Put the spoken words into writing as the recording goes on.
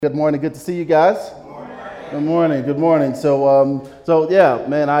Good morning. Good to see you guys. Good morning. Good morning. So yeah,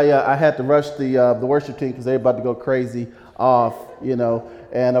 man, I had to rush the worship team because they're about to go crazy off,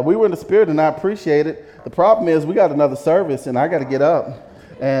 and we were in the spirit, and I appreciate it. The problem is we got another service, and I got to get up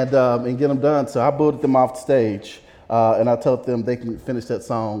and get them done. So I booted them off the stage, and I told them they can finish that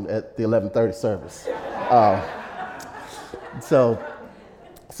song at the 11:30 service.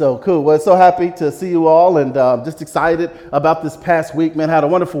 So cool. Well, so happy to see you all, and just excited about this past week. Man, had a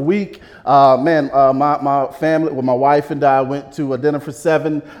wonderful week. My family, my wife and I went to a dinner for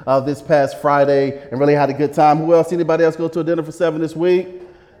seven this past Friday, and really had a good time. Who else? Anybody else go to a dinner for seven this week?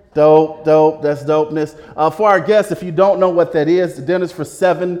 Dope. That's dopeness. For our guests, if you don't know what that is, the Dinners for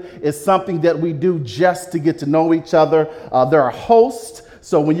Seven is something that we do just to get to know each other. There are hosts.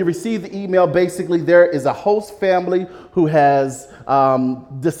 So when you receive the email, basically there is a host family who has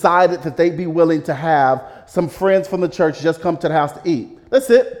decided that they'd be willing to have some friends from the church just come to the house to eat. That's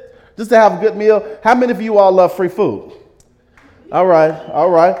it. Just to have a good meal. How many of you all love free food? All right.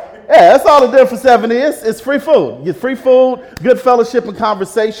 Yeah, that's all the Dinner for Seven is. It's free food. You get free food, good fellowship and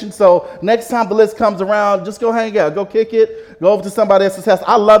conversation. So next time the list comes around, just go hang out, go kick it, go over to somebody else's house.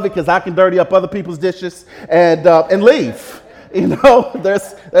 I love it because I can dirty up other people's dishes and leave.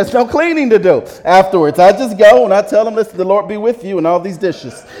 There's no cleaning to do afterwards. I just go and I tell them, listen, the Lord be with you and all these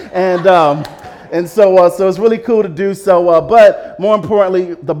dishes. So it's really cool to do so. But more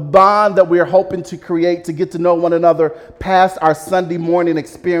importantly, the bond that we're hoping to create to get to know one another past our Sunday morning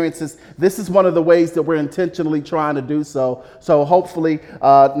experiences. This is one of the ways that we're intentionally trying to do so. So hopefully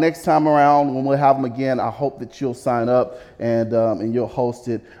next time around when we have them again, I hope that you'll sign up and you'll host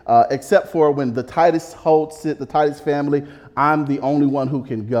it. Except for when the Titus hosts it, the Titus family, I'm the only one who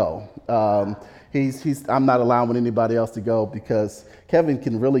can go. I'm not allowing anybody else to go because Kevin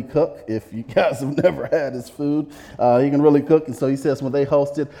can really cook. If you guys have never had his food, he can really cook. And so he says when they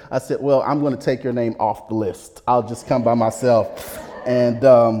hosted, I said, well, I'm going to take your name off the list. I'll just come by myself. And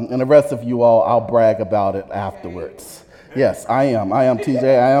the rest of you all, I'll brag about it afterwards. Yes, I am TJ.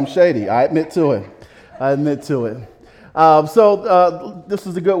 I am shady. I admit to it. So this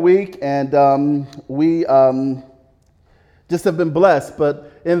was a good week, and we just have been blessed,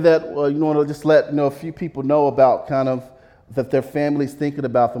 but in that, you want to just let a few people know about kind of that their family's thinking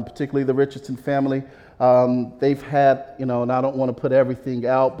about them, particularly the Richardson family. They've had, and I don't want to put everything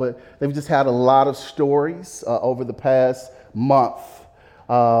out, but they've just had a lot of stories over the past month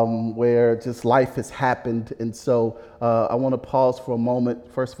where just life has happened. And so I want to pause for a moment.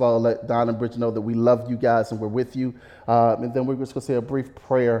 First of all, let Don and Bridget know that we love you guys and we're with you. And then we're just going to say a brief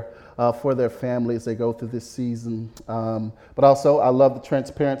prayer for their family as they go through this season. But also, I love the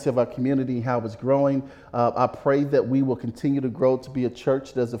transparency of our community and how it's growing. I pray that we will continue to grow to be a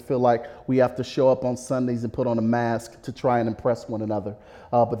church that doesn't feel like we have to show up on Sundays and put on a mask to try and impress one another,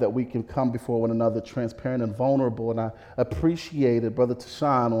 but that we can come before one another transparent and vulnerable. And I appreciated Brother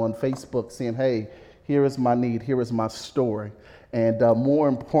Tashawn on Facebook saying, hey, here is my need, here is my story. And more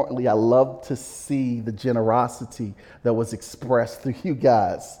importantly, I love to see the generosity that was expressed through you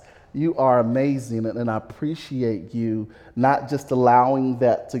guys. You are amazing, and I appreciate you not just allowing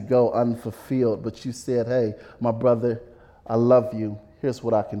that to go unfulfilled, but you said, hey, my brother, I love you. Here's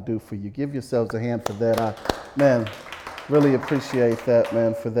what I can do for you. Give yourselves a hand for that. Really appreciate that,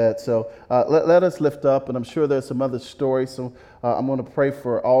 man, for that. So let us lift up, and I'm sure there's some other stories. So I'm going to pray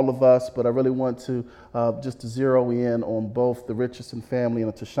for all of us, but I really want to just to zero in on both the Richardson family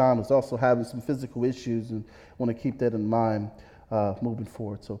and Tashawn, who's also having some physical issues, and want to keep that in mind moving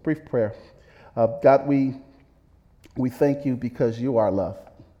forward. So brief prayer. God, we thank you because you are love.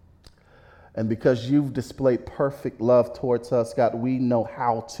 And because you've displayed perfect love towards us, God, we know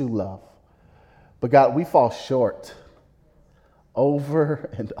how to love. But God, we fall short over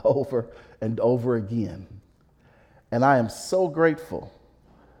and over and over again. And I am so grateful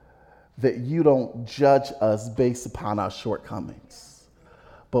that you don't judge us based upon our shortcomings.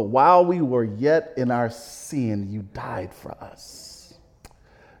 But while we were yet in our sin, you died for us.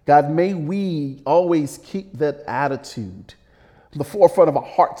 God, may we always keep that attitude in the forefront of our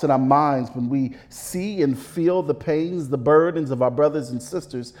hearts and our minds when we see and feel the pains, the burdens of our brothers and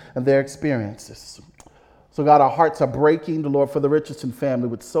sisters and their experiences. So God, our hearts are breaking, the Lord, for the Richardson family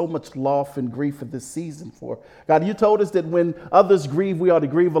with so much loss and grief at this season. For God, you told us that when others grieve, we ought to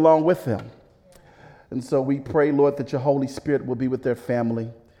grieve along with them. And so we pray, Lord, that your Holy Spirit will be with their family,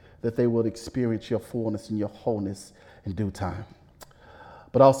 that they will experience your fullness and your wholeness in due time.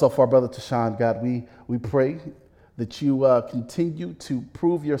 But also for our brother Tashawn, God, we pray that you continue to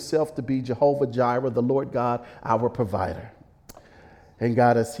prove yourself to be Jehovah Jireh, the Lord God, our provider. And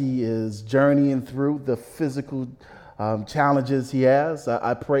God, as he is journeying through the physical challenges he has.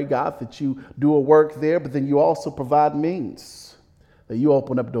 I pray, God, that you do a work there, but then you also provide means, that you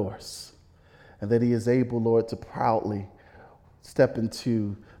open up doors, and that he is able, Lord, to proudly step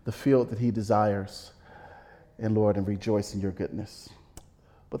into the field that he desires, and Lord, and rejoice in your goodness.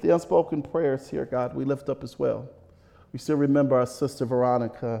 But the unspoken prayers here, God, we lift up as well. We still remember our sister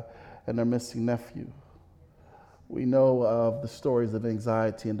Veronica and her missing nephew. We know of the stories of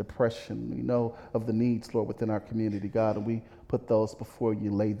anxiety and depression. We know of the needs, Lord, within our community, God, and we put those before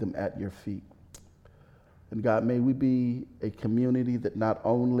you, lay them at your feet. And God, may we be a community that not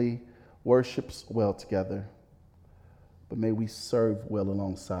only worships well together, but may we serve well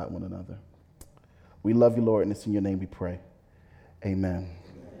alongside one another. We love you, Lord, and it's in your name we pray. Amen.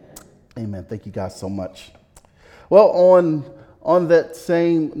 Amen. Thank you guys so much. Well, on that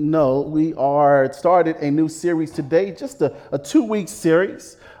same note, we are started a new series today, just a 2-week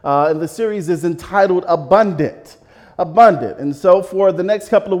series. And the series is entitled Abundant. And so for the next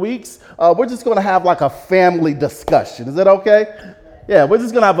couple of weeks, we're just going to have like a family discussion. Is that okay? Yeah, we're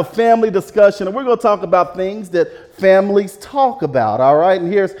just going to have a family discussion, and we're going to talk about things that families talk about, all right? And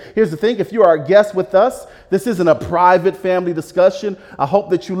here's the thing. If you are a guest with us, this isn't a private family discussion. I hope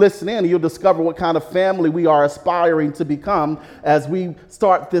that you listen in and you'll discover what kind of family we are aspiring to become as we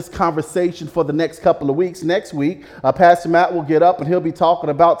start this conversation for the next couple of weeks. Next week, Pastor Matt will get up and he'll be talking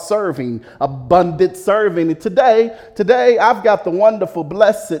about serving, abundant serving. And today I've got the wonderful,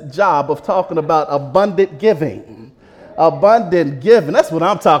 blessed job of talking about abundant giving. Abundant giving. That's what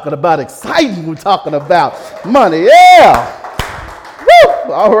I'm talking about. Exciting. We're talking about money. Yeah.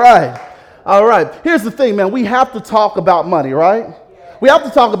 Woo. All right. Here's the thing, man. We have to talk about money, right? We have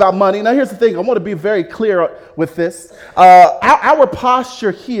to talk about money. Now, here's the thing. I want to be very clear with this. Our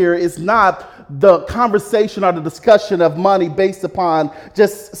posture here is not the conversation or the discussion of money based upon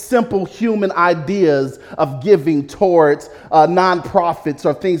just simple human ideas of giving towards nonprofits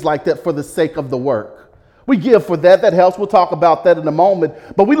or things like that for the sake of the work. We give for that. That helps. We'll talk about that in a moment.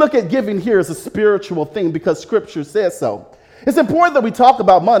 But we look at giving here as a spiritual thing because Scripture says so. It's important that we talk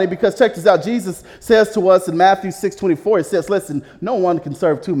about money because check this out. Jesus says to us in Matthew 6:24, it says, listen, no one can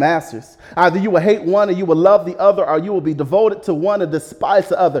serve two masters. Either you will hate one and you will love the other, or you will be devoted to one and despise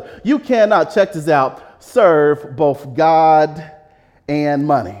the other. You cannot, check this out, serve both God and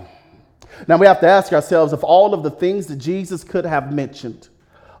money. Now we have to ask ourselves if all of the things that Jesus could have mentioned,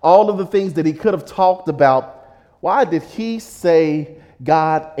 all of the things that he could have talked about, why did he say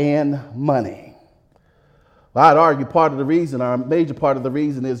God and money? Well, I'd argue part of the reason, or a major part of the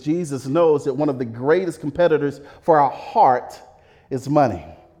reason, is Jesus knows that one of the greatest competitors for our heart is money.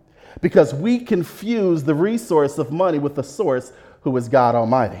 Because we confuse the resource of money with the source, who is God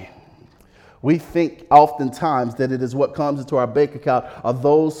Almighty. We think oftentimes that it is what comes into our bank account or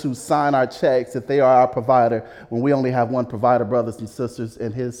those who sign our checks, that they are our provider, when we only have one provider, brothers and sisters,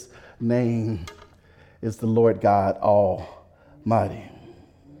 and his name is the Lord God Almighty.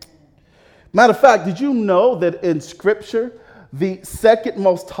 Matter of fact, did you know that in Scripture, the second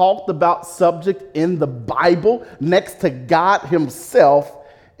most talked about subject in the Bible, next to God himself,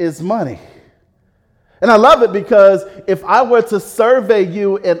 is money? And I love it because if I were to survey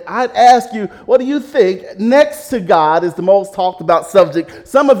you and I'd ask you, what do you think next to God is the most talked about subject?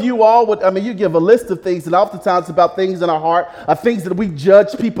 Some of you all would, you give a list of things, and oftentimes about things in our heart, things that we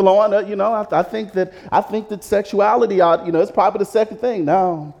judge people on. I think that sexuality, it's probably the second thing.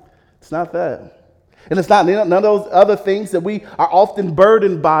 No, it's not that. And it's not none of those other things that we are often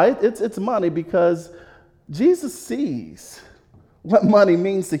burdened by. It's money, because Jesus sees what money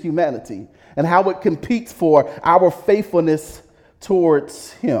means to humanity and how it competes for our faithfulness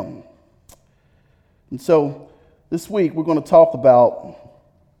towards him. And so this week we're going to talk about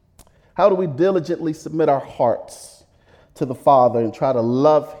how do we diligently submit our hearts to the Father and try to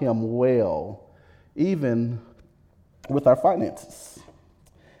love him well, even with our finances.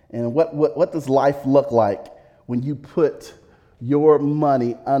 And what does life look like when you put your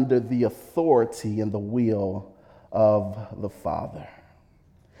money under the authority and the will of the Father?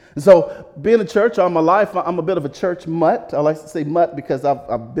 And so being in church all my life, I'm a bit of a church mutt. I like to say mutt because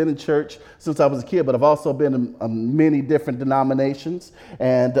I've been in church since I was a kid, but I've also been in many different denominations.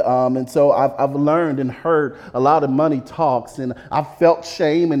 And so I've learned and heard a lot of money talks, and I've felt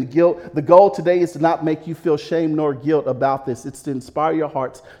shame and guilt. The goal today is to not make you feel shame nor guilt about this. It's to inspire your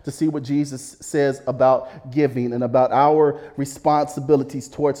hearts to see what Jesus says about giving and about our responsibilities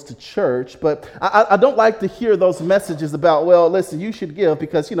towards the church. But I don't like to hear those messages about, well, listen, you should give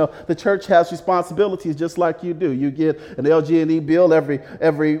because, the church has responsibilities just like you do. You get an LG&E bill every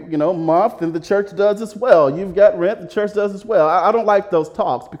month, and the church does as well. You've got rent, the church does as well. I don't like those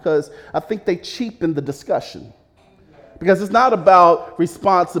talks because I think they cheapen the discussion. Because it's not about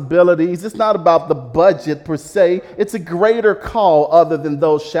responsibilities. It's not about the budget per se. It's a greater call other than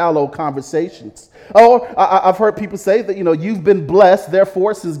those shallow conversations. Or I've heard people say that, you've been blessed.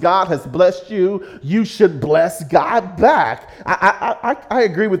 Therefore, since God has blessed you, you should bless God back. I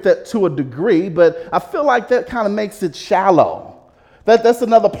agree with that to a degree, but I feel like that kind of makes it shallow. That's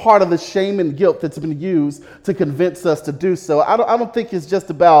another part of the shame and guilt that's been used to convince us to do so. I don't think it's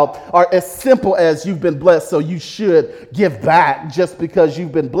just about, or as simple as you've been blessed, so you should give back just because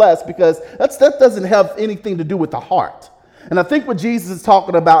you've been blessed, because that doesn't have anything to do with the heart. And I think when Jesus is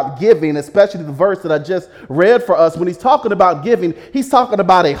talking about giving, especially the verse that I just read for us, when he's talking about giving, he's talking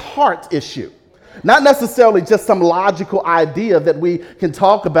about a heart issue. Not necessarily just some logical idea that we can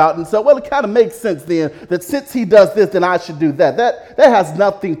talk about and say, well, it kind of makes sense then that since he does this, then I should do that. That has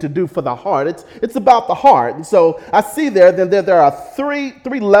nothing to do for the heart. It's about the heart. And so I see there are three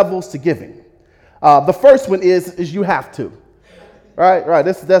levels to giving. The first one is you have to. Right.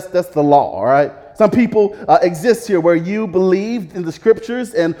 That's the law. All right. Some people exist here where you believe in the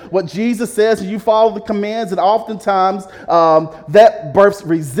scriptures and what Jesus says, and you follow the commands, and oftentimes that births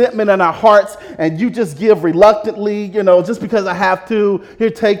resentment in our hearts, and you just give reluctantly, just because I have to, here,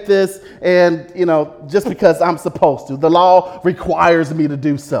 take this, and, just because I'm supposed to. The law requires me to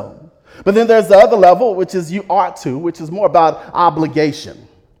do so. But then there's the other level, which is you ought to, which is more about obligation.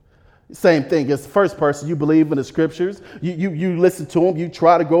 Same thing as the first person. You believe in the scriptures. You listen to them. You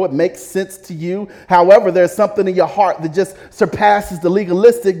try to grow. It makes sense to you. However, there's something in your heart that just surpasses the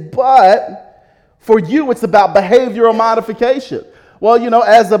legalistic. But for you, it's about behavioral modification. Well,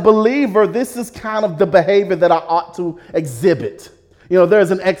 as a believer, this is kind of the behavior that I ought to exhibit.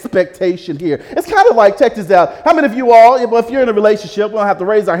 There's an expectation here. It's kind of like, check this out. How many of you all, if you're in a relationship, we don't have to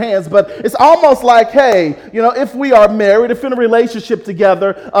raise our hands, but it's almost like, hey, if we are married, if in a relationship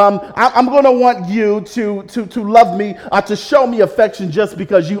together, I'm going to want you to love me, to show me affection just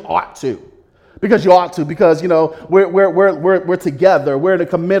because you ought to. Because we're together. We're in a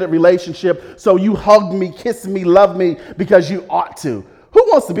committed relationship. So you hug me, kiss me, love me because you ought to. Who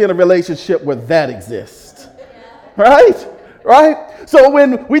wants to be in a relationship where that exists? Right? So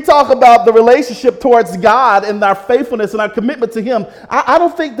when we talk about the relationship towards God and our faithfulness and our commitment to him, I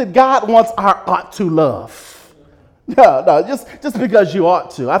don't think that God wants our ought to love. No, just because you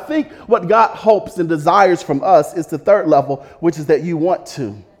ought to. I think what God hopes and desires from us is the third level, which is that you want to.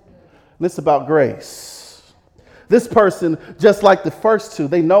 And it's about grace. This person, just like the first two,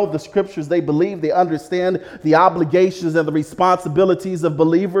 they know the scriptures, they believe, they understand the obligations and the responsibilities of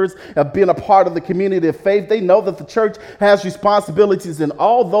believers, of being a part of the community of faith. They know that the church has responsibilities and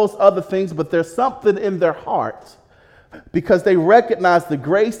all those other things, but there's something in their heart because they recognize the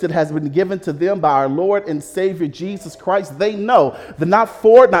grace that has been given to them by our Lord and Savior Jesus Christ. They know that not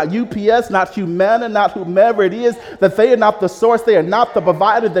Ford, not UPS, not Humana, not whomever it is, that they are not the source, they are not the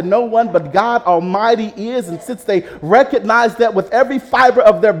provider, that no one but God Almighty is. And since they recognize that with every fiber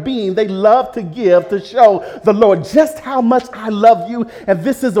of their being, they love to give to show the Lord just how much I love you. And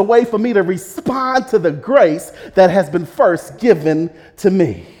this is a way for me to respond to the grace that has been first given to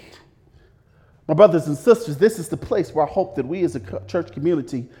me. My brothers and sisters, this is the place where I hope that we as a church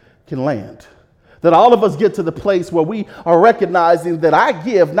community can land. That all of us get to the place where we are recognizing that I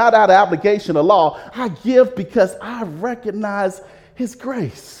give not out of obligation or law. I give because I recognize his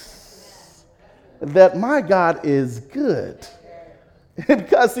grace. That my God is good. And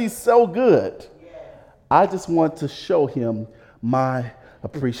because he's so good, I just want to show him my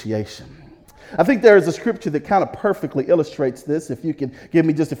appreciation. I think there is a scripture that kind of perfectly illustrates this. If you can give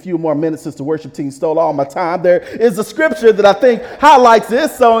me just a few more minutes since the worship team stole all my time. There is a scripture that I think highlights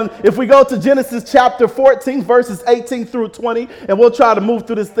this. So if we go to Genesis chapter 14, verses 18 through 20, and we'll try to move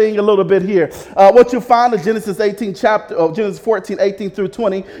through this thing a little bit here. What you'll find in Genesis 14, 18 through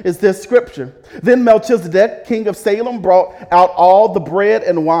 20 is this scripture. Then Melchizedek, king of Salem, brought out all the bread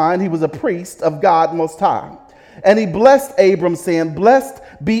and wine. He was a priest of God Most High. And he blessed Abram, saying, Blessed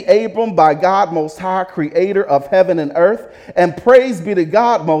be Abram by God Most High, creator of heaven and earth, and praise be to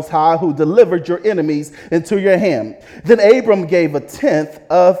God Most High, who delivered your enemies into your hand. Then Abram gave 1/10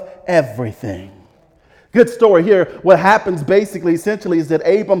 of everything. Good story here. What happens basically, essentially, is that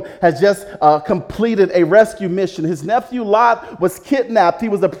Abram has just completed a rescue mission. His nephew Lot was kidnapped. He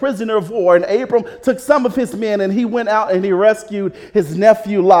was a prisoner of war, and Abram took some of his men, and he went out and he rescued his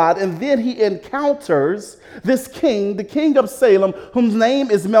nephew Lot. And then he encounters this king, the king of Salem, whose name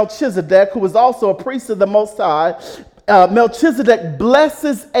is Melchizedek, who is also a priest of the Most High. Melchizedek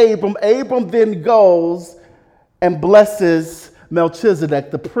blesses Abram. Abram then goes and blesses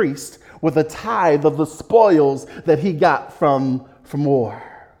Melchizedek, the priest, with a tithe of the spoils that he got from war.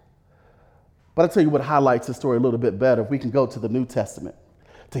 But I'll tell you what highlights the story a little bit better. If we can go to the New Testament,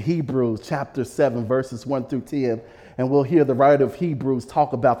 to Hebrews chapter 7, verses 1 through 10, and we'll hear the writer of Hebrews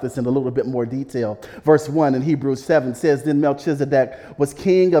talk about this in a little bit more detail. Verse 1 in Hebrews 7 says, Then Melchizedek was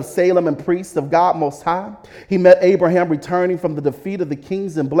king of Salem and priest of God Most High. He met Abraham returning from the defeat of the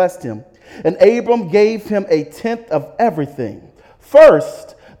kings and blessed him. And Abram gave him a tenth of everything.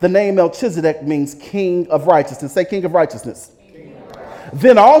 First, the name Melchizedek means king of righteousness. Say king of righteousness.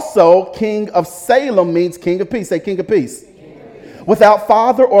 Then also, king of Salem means king of peace. Say king of peace. Without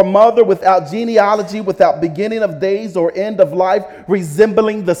father or mother, without genealogy, without beginning of days or end of life,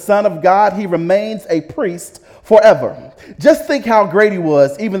 resembling the Son of God, he remains a priest forever. Just think how great he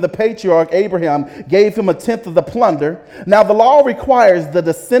was. Even the patriarch Abraham gave him a tenth of the plunder. Now the law requires the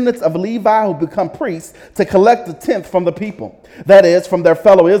descendants of Levi who become priests to collect a tenth from the people, that is, from their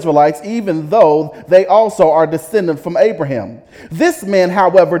fellow Israelites, even though they also are descended from Abraham. This man,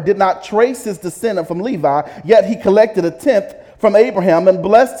 however, did not trace his descent from Levi, yet he collected a tenth from Abraham and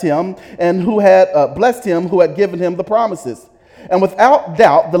blessed him, and who had given him the promises. And without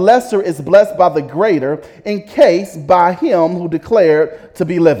doubt, the lesser is blessed by the greater, in case by him who declared to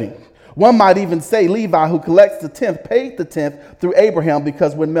be living. One might even say Levi, who collects the tenth, paid the tenth through Abraham,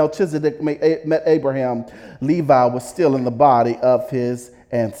 because when Melchizedek met Abraham, Levi was still in the body of his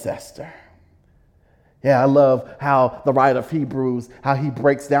ancestor. Yeah, I love how the writer of Hebrews, how he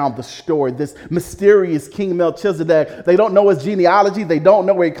breaks down the story. This mysterious King Melchizedek, they don't know his genealogy. They don't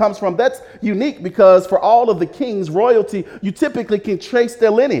know where he comes from. That's unique because for all of the kings, royalty, you typically can trace their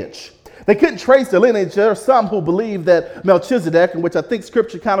lineage. They couldn't trace their lineage. There are some who believe that Melchizedek, in which I think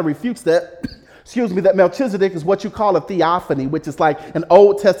scripture kind of refutes that, that Melchizedek is what you call a theophany, which is like an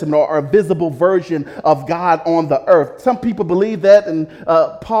Old Testament or a visible version of God on the earth. Some people believe that, and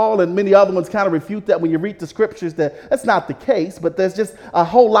Paul and many other ones kind of refute that when you read the scriptures, that that's not the case, but there's just a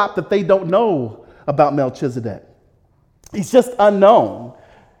whole lot that they don't know about Melchizedek. He's just unknown.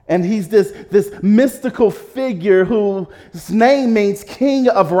 And he's this mystical figure whose name means king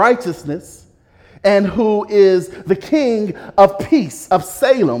of righteousness, and who is the king of peace of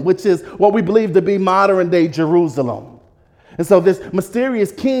Salem, which is what we believe to be modern day Jerusalem. And so this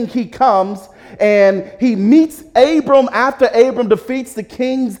mysterious king, he comes and he meets Abram after Abram defeats the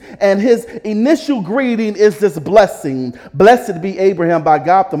kings, and his initial greeting is this blessing. Blessed be Abraham by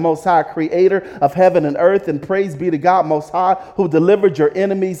God, the Most High, creator of heaven and earth, and praise be to God Most High, who delivered your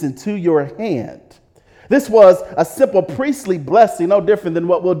enemies into your hand. This was a simple priestly blessing, no different than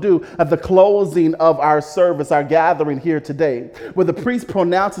what we'll do at the closing of our service, our gathering here today, where the priest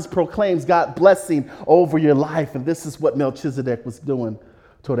proclaims God's blessing over your life. And this is what Melchizedek was doing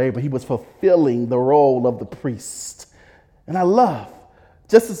toward Abraham. He was fulfilling the role of the priest. And I love,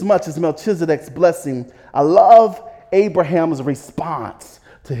 just as much as Melchizedek's blessing, I love Abraham's response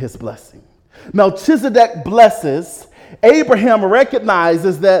to his blessing. Melchizedek blesses. Abraham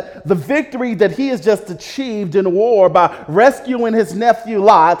recognizes that the victory that he has just achieved in war by rescuing his nephew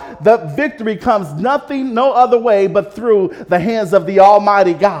Lot, the victory comes no other way but through the hands of the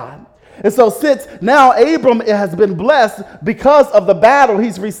Almighty God. And so since now Abram has been blessed because of the battle,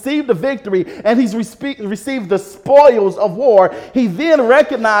 he's received the victory and he's received the spoils of war, he then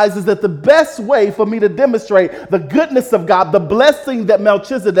recognizes that the best way for me to demonstrate the goodness of God, the blessing that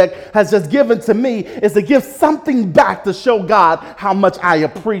Melchizedek has just given to me, is to give something back to show God how much I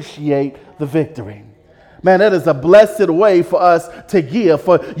appreciate the victory. Man, that is a blessed way for us to give,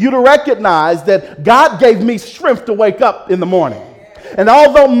 for you to recognize that God gave me strength to wake up in the morning. And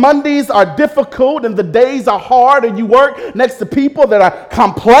although Mondays are difficult and the days are hard and you work next to people that are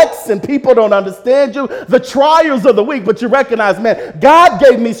complex and people don't understand you, the trials of the week, but you recognize, man, God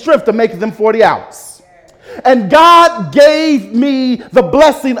gave me strength to make them 40 hours. And God gave me the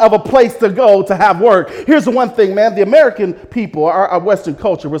blessing of a place to go to have work. Here's the one thing, man, the American people, our Western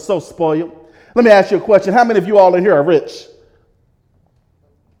culture, we're so spoiled. Let me ask you a question. How many of you all in here are rich?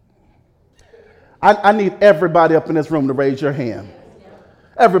 I need everybody up in this room to raise your hand.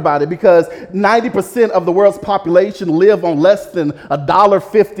 Everybody, because 90% of the world's population live on less than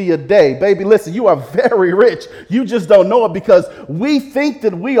 $1.50 a day. Baby, listen, you are very rich. You just don't know it because we think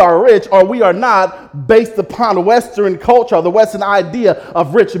that we are rich or we are not based upon Western culture or the Western idea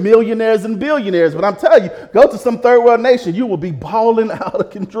of rich millionaires and billionaires. But I'm telling you, go to some third world nation, you will be balling out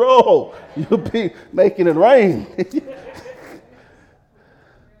of control. You'll be making it rain.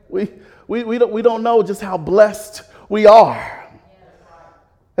 We don't know just how blessed we are.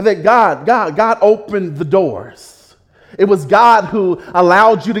 And that God opened the doors. It was God who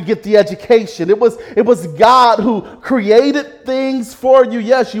allowed you to get the education. It was God who created things for you.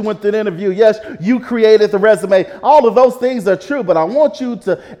 Yes, you went to an interview. Yes, you created the resume. All of those things are true, but I want you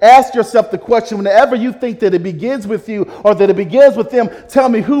to ask yourself the question, whenever you think that it begins with you or that it begins with them, tell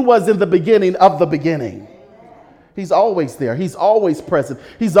me who was in the beginning of the beginning. He's always there. He's always present.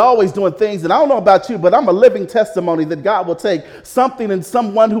 He's always doing things. And I don't know about you, but I'm a living testimony that God will take something in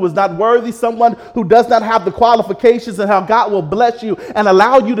someone who is not worthy, someone who does not have the qualifications, and how God will bless you and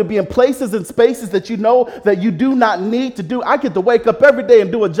allow you to be in places and spaces that you know that you do not need to do. I get to wake up every day and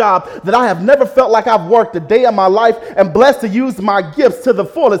do a job that I have never felt like I've worked a day in my life, and blessed to use my gifts to the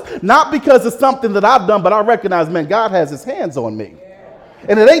fullest. Not because it's something that I've done, but I recognize, man, God has his hands on me.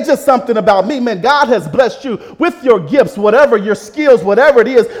 And it ain't just something about me, man. God has blessed you with your gifts, whatever your skills, whatever it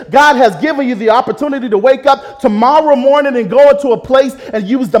is. God has given you the opportunity to wake up tomorrow morning and go into a place and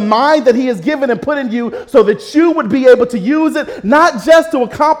use the mind that he has given and put in you so that you would be able to use it, not just to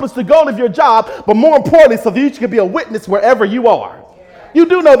accomplish the goal of your job, but more importantly, so that you can be a witness wherever you are. You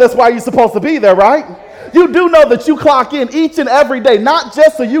do know that's why you're supposed to be there, right? You do know that you clock in each and every day, not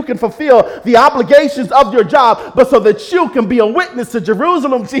just so you can fulfill the obligations of your job, but so that you can be a witness to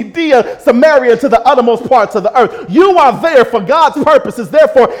Jerusalem, Judea, Samaria, to the uttermost parts of the earth. You are there for God's purposes.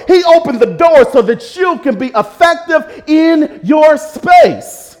 Therefore, he opened the door so that you can be effective in your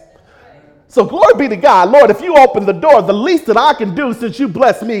space. So glory be to God. Lord, if you open the door, the least that I can do since you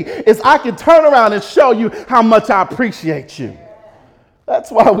blessed me is I can turn around and show you how much I appreciate you.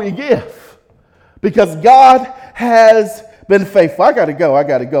 That's why we give. Because God has been faithful. I got to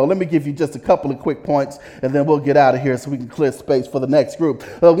go. Let me give you just a couple of quick points, and then we'll get out of here so we can clear space for the next group.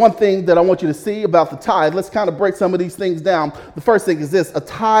 One thing that I want you to see about the tithe, let's kind of break some of these things down. The first thing is this: a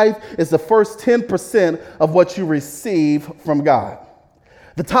tithe is the first 10% of what you receive from God.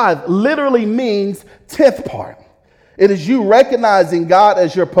 The tithe literally means 10th part. It is you recognizing God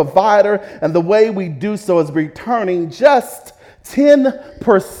as your provider, and the way we do so is returning just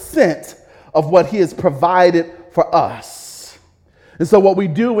 10% of what he has provided for us. And so what we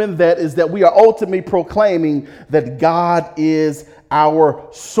do in that is that we are ultimately proclaiming that God is our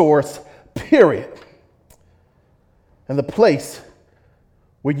source, period. And the place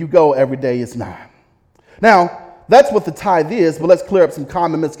where you go every day is not. Now, that's what the tithe is, but let's clear up some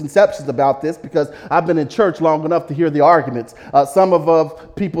common misconceptions about this, because I've been in church long enough to hear the arguments. Some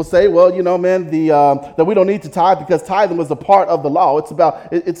of people say, well, you know, man, that we don't need to tithe because tithing was a part of the law. It's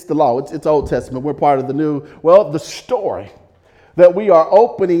the law. It's Old Testament. We're part of the New. Well, the story that we are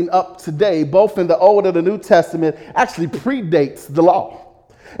opening up today, both in the Old and the New Testament, actually predates the law.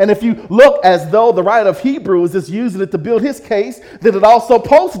 And if you look as though the writer of Hebrews is using it to build his case, then it also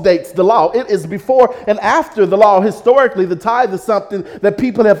postdates the law. It is before and after the law. Historically, the tithe is something that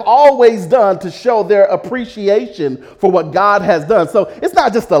people have always done to show their appreciation for what God has done. So it's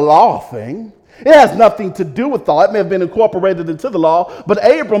not just a law thing. It has nothing to do with law. It may have been incorporated into the law, but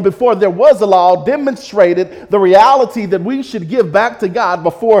Abram, before there was a law, demonstrated the reality that we should give back to God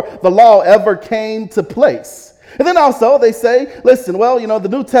before the law ever came to place. And then also they say, listen, well, you know, the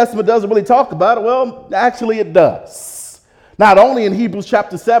New Testament doesn't really talk about it. Well, actually it does. Not only in Hebrews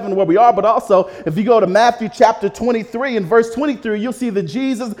chapter 7 where we are, but also if you go to Matthew chapter 23 and verse 23, you'll see that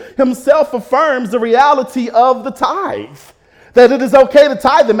Jesus himself affirms the reality of the tithe. That it is okay to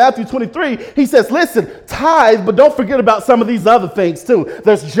tithe. In Matthew 23, he says, listen, tithe, but don't forget about some of these other things too.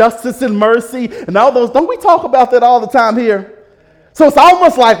 There's justice and mercy and all those. Don't we talk about that all the time here? So it's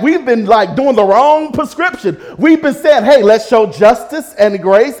almost like we've been like doing the wrong prescription. We've been saying, hey, let's show justice and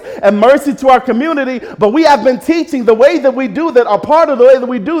grace and mercy to our community. But we have been teaching the way that we do that, or part of the way that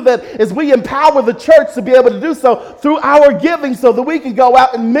we do that is we empower the church to be able to do so through our giving so that we can go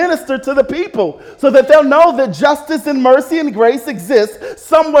out and minister to the people so that they'll know that justice and mercy and grace exists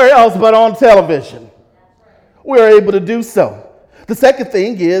somewhere else but on television. We're able to do so. The second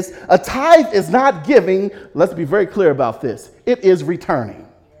thing is a tithe is not giving. Let's be very clear about this. It is returning.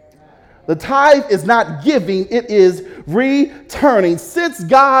 The tithe is not giving. It is returning. Since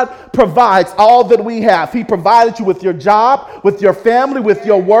God provides all that we have, he provided you with your job, with your family, with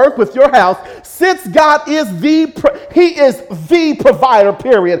your work, with your house. Since God is he is the provider,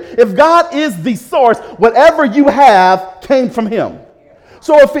 period. If God is the source, whatever you have came from him.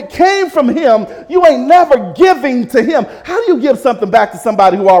 So if it came from him, you ain't never giving to him. How do you give something back to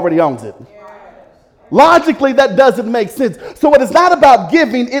somebody who already owns it? Logically, that doesn't make sense. So it is not about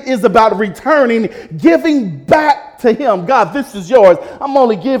giving. It is about returning, giving back to him. God, this is yours. I'm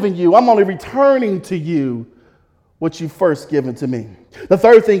only giving you. I'm only returning to you what you first given to me. The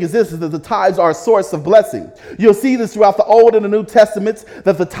third thing is this, is that the tithes are a source of blessing. You'll see this throughout the Old and the New Testaments,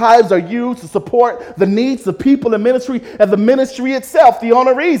 that the tithes are used to support the needs of people in ministry and the ministry itself. The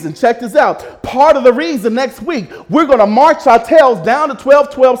only reason, check this out, part of the reason next week, we're going to march our tails down to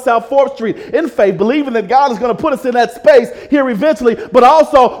 1212 South 4th Street in faith, believing that God is going to put us in that space here eventually, but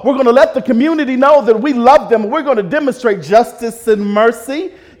also we're going to let the community know that we love them. We're going to demonstrate justice and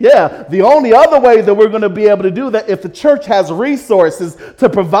mercy. Yeah, the only other way that we're going to be able to do that if the church has resources to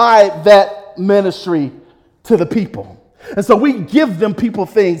provide that ministry to the people. And so we give them people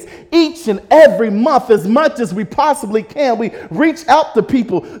things each and every month as much as we possibly can. We reach out to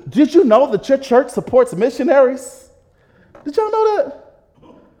people. Did you know that your church supports missionaries? Did y'all know that?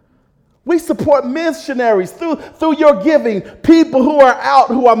 We support missionaries through your giving. People who are out,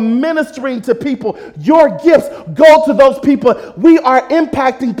 who are ministering to people. Your gifts go to those people. We are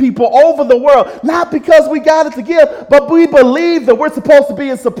impacting people over the world, not because we got it to give, but we believe that we're supposed to be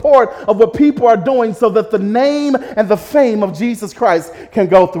in support of what people are doing so that the name and the fame of Jesus Christ can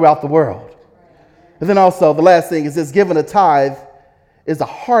go throughout the world. And then also, the last thing is this, giving a tithe is a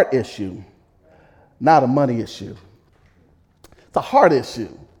heart issue, not a money issue. It's a heart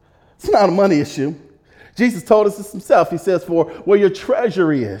issue. It's not a money issue. Jesus told us this himself. He says, for where your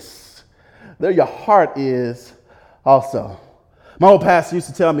treasure is, there your heart is also. My old pastor used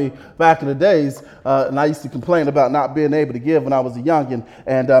to tell me back in the days, and I used to complain about not being able to give when I was a youngin',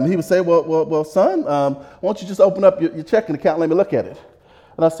 and he would say, well, son, why don't you just open up your checking account and let me look at it?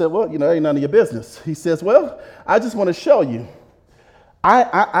 And I said, well, it ain't none of your business. He says, well, I just want to show you.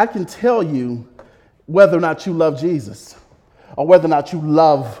 I can tell you whether or not you love Jesus or whether or not you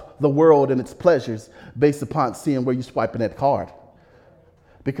love the world and its pleasures based upon seeing where you're swiping that card.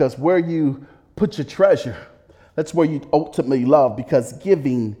 Because where you put your treasure, that's where you ultimately love, because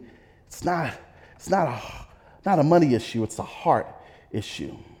giving, it's not a money issue, it's a heart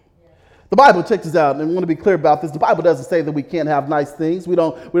issue. The Bible, check this out, and we want to be clear about this. The Bible doesn't say that we can't have nice things. We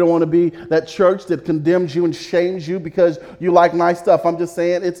don't want to be that church that condemns you and shames you because you like nice stuff. I'm just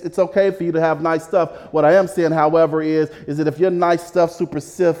saying it's okay for you to have nice stuff. What I am saying, however, is that if your nice stuff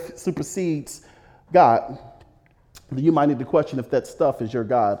supersedes God, then you might need to question if that stuff is your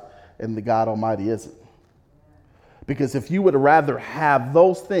God and the God Almighty isn't. Because if you would rather have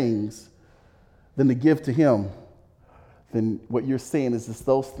those things than to give to Him, then what you're saying is it's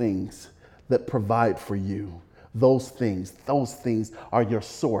those things that provide for you. Those things are your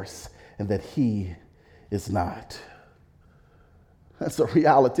source, and that He is not. That's a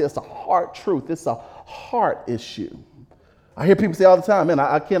reality. It's a hard truth. It's a heart issue. I hear people say all the time, man,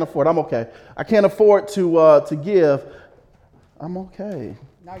 I can't afford. I'm okay. I can't afford to give. I'm okay.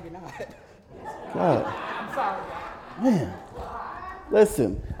 No, you're not. God. I'm sorry. Man,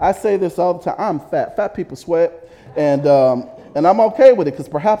 listen, I say this all the time. I'm fat. Fat people sweat, and I'm okay with it because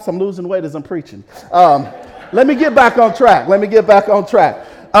perhaps I'm losing weight as I'm preaching. Let me get back on track.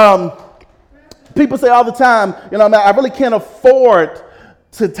 People say all the time, man, I really can't afford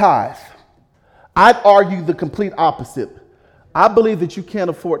to tithe. I'd argue the complete opposite. I believe that you can't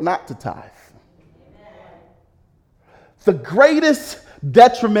afford not to tithe. The greatest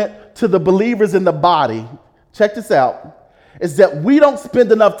detriment to the believers in the body, check this out, is that we don't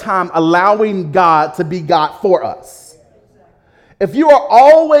spend enough time allowing God to be God for us. If you are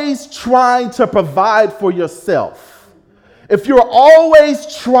always trying to provide for yourself, if you're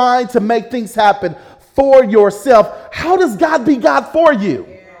always trying to make things happen for yourself, how does God be God for you?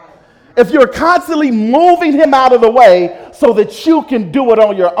 If you're constantly moving Him out of the way so that you can do it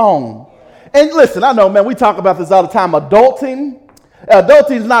on your own. And listen, I know, man, we talk about this all the time. Adulting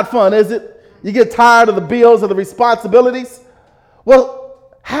is not fun, is it? You get tired of the bills or the responsibilities.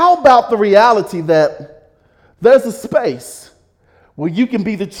 Well, how about the reality that there's a space where you can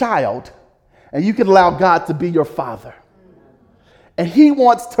be the child and you can allow God to be your father. And He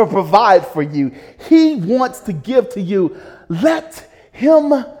wants to provide for you. He wants to give to you. Let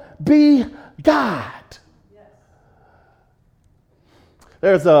Him be God.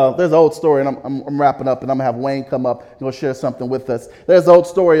 There's an old story, and I'm wrapping up, and I'm going to have Wayne come up and go share something with us. There's an old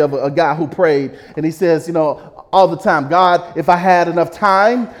story of a guy who prayed, and he says, all the time, God, if I had enough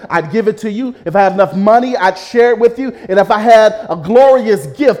time, I'd give it to you. If I had enough money, I'd share it with you. And if I had a glorious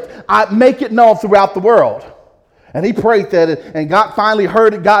gift, I'd make it known throughout the world. And he prayed that, and God finally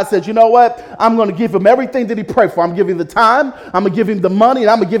heard it. God said, you know what? I'm going to give him everything that he prayed for. I'm giving him the time, I'm going to give him the money,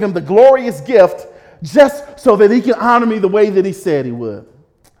 and I'm going to give him the glorious gift just so that he can honor me the way that he said he would.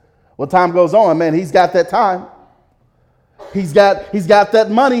 Well, time goes on, man. He's got that time. He's got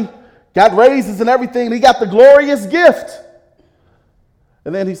that money, got raises and everything. And he got the glorious gift.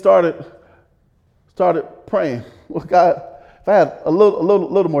 And then he started praying. well, God, if I had a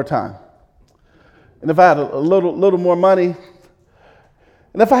little more time, and if I had a little more money,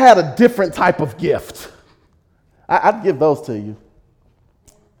 and if I had a different type of gift, I'd give those to you.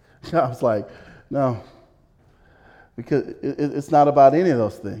 I was like, no, because it's not about any of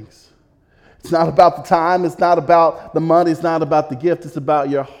those things. It's not about the time. It's not about the money. It's not about the gift. It's about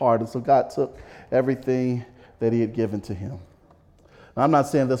your heart. And so God took everything that he had given to him. Now, I'm not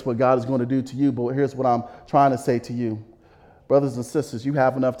saying that's what God is going to do to you, but here's what I'm trying to say to you. Brothers and sisters, you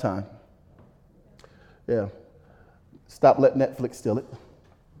have enough time. Yeah. Stop letting Netflix steal it.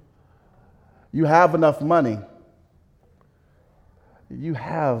 You have enough money. You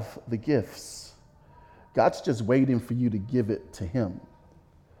have the gifts. God's just waiting for you to give it to him.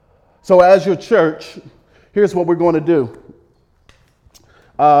 So as your church, here's what we're going to do.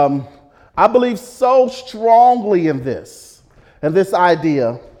 I believe so strongly in this and this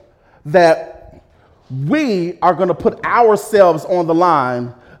idea that we are going to put ourselves on the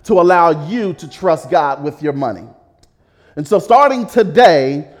line to allow you to trust God with your money. And so starting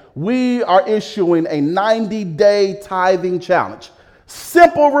today, we are issuing a 90-day tithing challenge.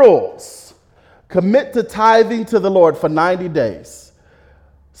 Simple rules. Commit to tithing to the Lord for 90 days.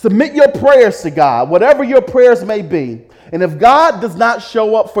 Submit your prayers to God, whatever your prayers may be. And if God does not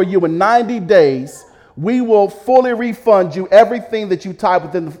show up for you in 90 days, we will fully refund you everything that you tithe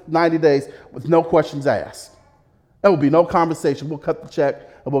within the 90 days with no questions asked. There will be no conversation. We'll cut the check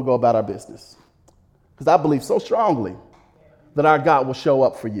and we'll go about our business. Because I believe so strongly that our God will show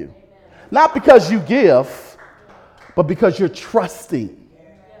up for you. Not because you give, but because you're trusting.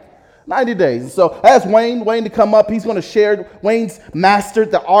 90 days. And so I asked Wayne to come up. He's going to share. Wayne's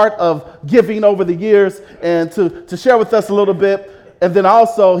mastered the art of giving over the years and to share with us a little bit. And then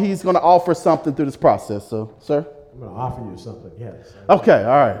also he's going to offer something through this process. So, sir? I'm going to offer you something, yes. Okay,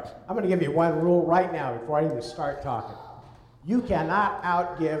 all right. I'm going to give you one rule right now before I even start talking. You cannot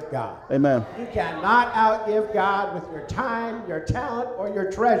outgive God. Amen. You cannot outgive God with your time, your talent, or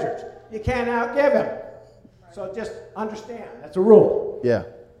your treasures. You can't outgive him. So just understand, that's a rule. Yeah.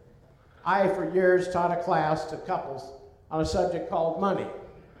 I, for years, taught a class to couples on a subject called money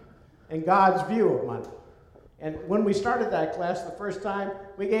and God's view of money. And when we started that class the first time,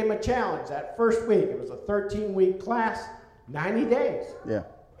 we gave them a challenge that first week. It was a 13-week class, 90 days. Yeah.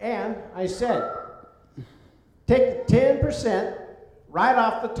 And I said, take the 10% right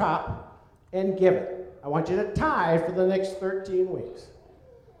off the top and give it. I want you to tithe for the next 13 weeks.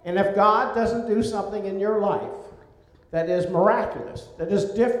 And if God doesn't do something in your life that is miraculous, that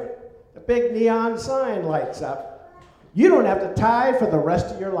is different, a big neon sign lights up, you don't have to tithe for the rest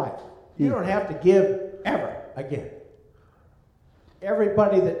of your life. You don't have to give ever again.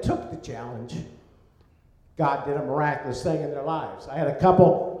 Everybody that took the challenge, God did a miraculous thing in their lives. I had a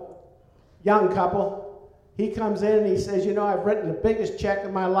young couple, he comes in and he says, you know, I've written the biggest check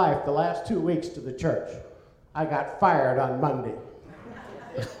of my life the last 2 weeks to the church. I got fired on Monday.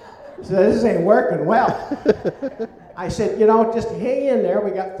 So this ain't working well. I said, you know, just hang in there.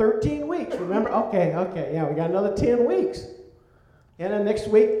 We got 13 weeks. Remember? Okay, yeah, we got another 10 weeks. And then next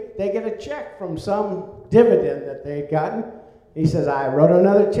week, they get a check from some dividend that they'd gotten. He says, I wrote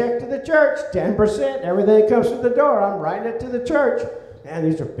another check to the church, 10%. Everything that comes through the door, I'm writing it to the church. Man,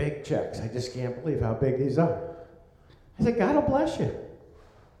 these are big checks. I just can't believe how big these are. I said, God will bless you.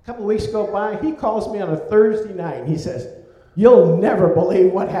 A couple of weeks go by, he calls me on a Thursday night. And he says, you'll never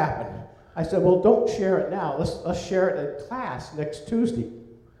believe what happened. I said, well, don't share it now. Let's share it in class next Tuesday.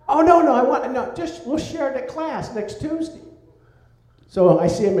 Oh, no, we'll share it at class next Tuesday. So I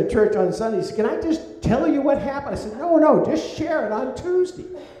see him at church on Sunday. He says, can I just tell you what happened? I said, no, just share it on Tuesday.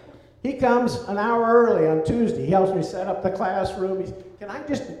 He comes an hour early on Tuesday. He helps me set up the classroom. He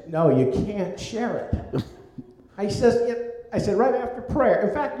says, no, you can't share it. I said, right after prayer.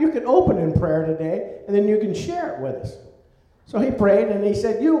 In fact, you can open in prayer today, and then you can share it with us. So he prayed, and he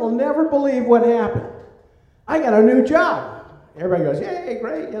said, you will never believe what happened. I got a new job. Everybody goes, yay,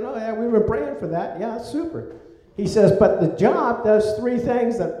 great. Yeah, we've been praying for that. Yeah, that's super. He says, but the job does 3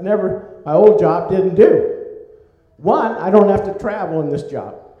 things that my old job didn't do. 1, I don't have to travel in this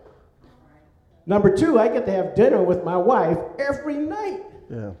job. Number 2, I get to have dinner with my wife every night.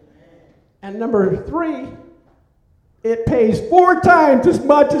 Yeah. And number 3, it pays 4 times as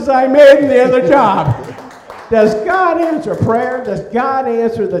much as I made in the other job. Does God answer prayer? Does God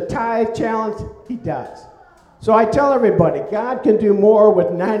answer the tithe challenge? He does. So I tell everybody, God can do more with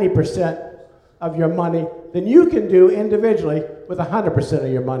 90% of your money than you can do individually with 100%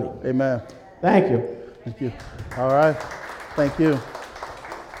 of your money. Amen. Thank you. Thank you. All right. Thank you.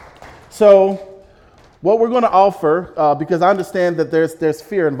 So what we're going to offer, because I understand that there's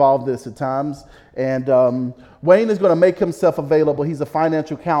fear involved in this at times, and Wayne is going to make himself available. He's a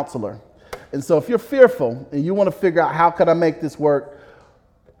financial counselor. And so if you're fearful and you want to figure out how can I make this work,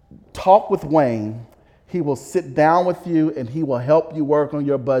 talk with Wayne. He will sit down with you and he will help you work on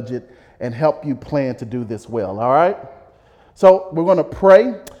your budget and help you plan to do this well, all right? So we're going to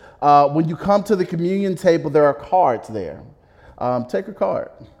pray. When you come to the communion table, there are cards there. Take a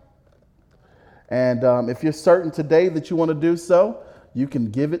card. And if you're certain today that you want to do so, you can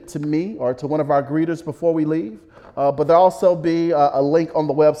give it to me or to one of our greeters before we leave. But there'll also be a link on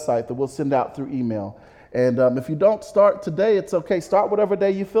the website that we'll send out through email. And if you don't start today, it's okay. Start whatever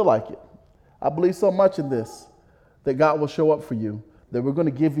day you feel like it. I believe so much in this that God will show up for you, that we're going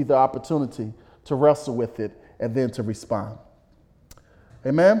to give you the opportunity to wrestle with it and then to respond.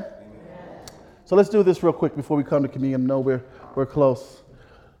 Amen? Amen. So let's do this real quick before we come to communion. No, we're close.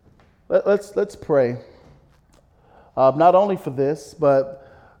 Let's pray. Not only for this, but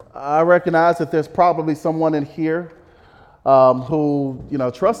I recognize that there's probably someone in here who,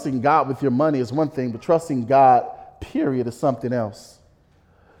 trusting God with your money is one thing, but trusting God, period, is something else.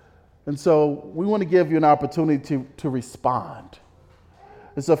 And so we want to give you an opportunity to respond.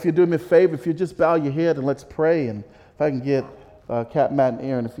 And so if you do me a favor, if you just bow your head and let's pray, and if I can get Cat, Matt, and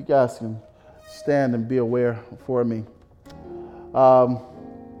Aaron, if you guys can stand and be aware for me.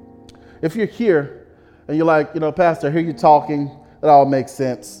 If you're here and you're like, Pastor, I hear you talking, it all makes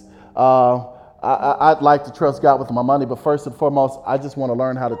sense. I'd like to trust God with my money, but first and foremost, I just want to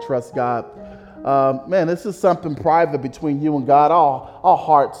learn how to trust God. This is something private between you and God. All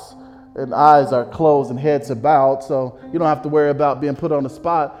hearts and eyes are closed and heads are bowed, so you don't have to worry about being put on the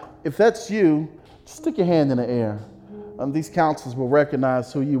spot. If that's you, just stick your hand in the air. These counselors will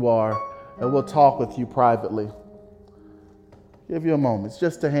recognize who you are, and we'll talk with you privately. Give you a moment. It's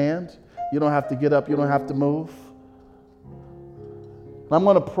just a hand. You don't have to get up. You don't have to move. I'm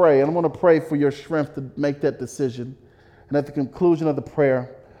going to pray, and I'm going to pray for your strength to make that decision. And at the conclusion of the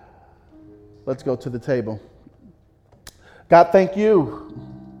prayer, let's go to the table. God, thank you.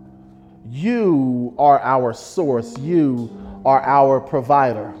 You are our source. You are our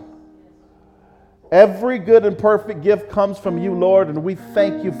provider. Every good and perfect gift comes from you, Lord, and we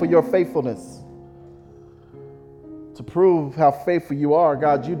thank you for your faithfulness. To prove how faithful you are,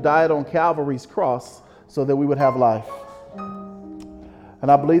 God, you died on Calvary's cross so that we would have life.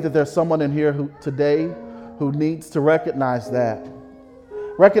 And I believe that there's someone in here today who needs to recognize that.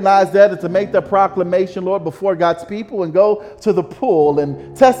 Recognize that and to make that proclamation, Lord, before God's people and go to the pool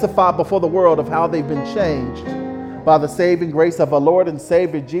and testify before the world of how they've been changed by the saving grace of our Lord and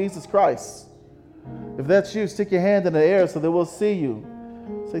Savior, Jesus Christ. If that's you, stick your hand in the air so that we'll see you.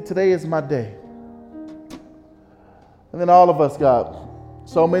 Say, today is my day. And then all of us, God,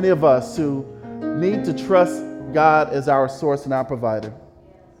 so many of us who need to trust God as our source and our provider.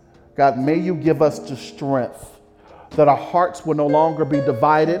 God, may you give us the strength that our hearts will no longer be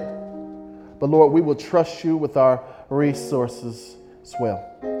divided, but Lord, we will trust you with our resources as well.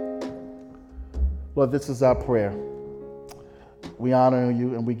 Lord, this is our prayer. We honor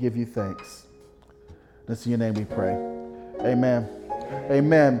you and we give you thanks. It's in your name we pray. Amen.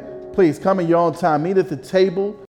 Amen. Please come in your own time. Meet at the table.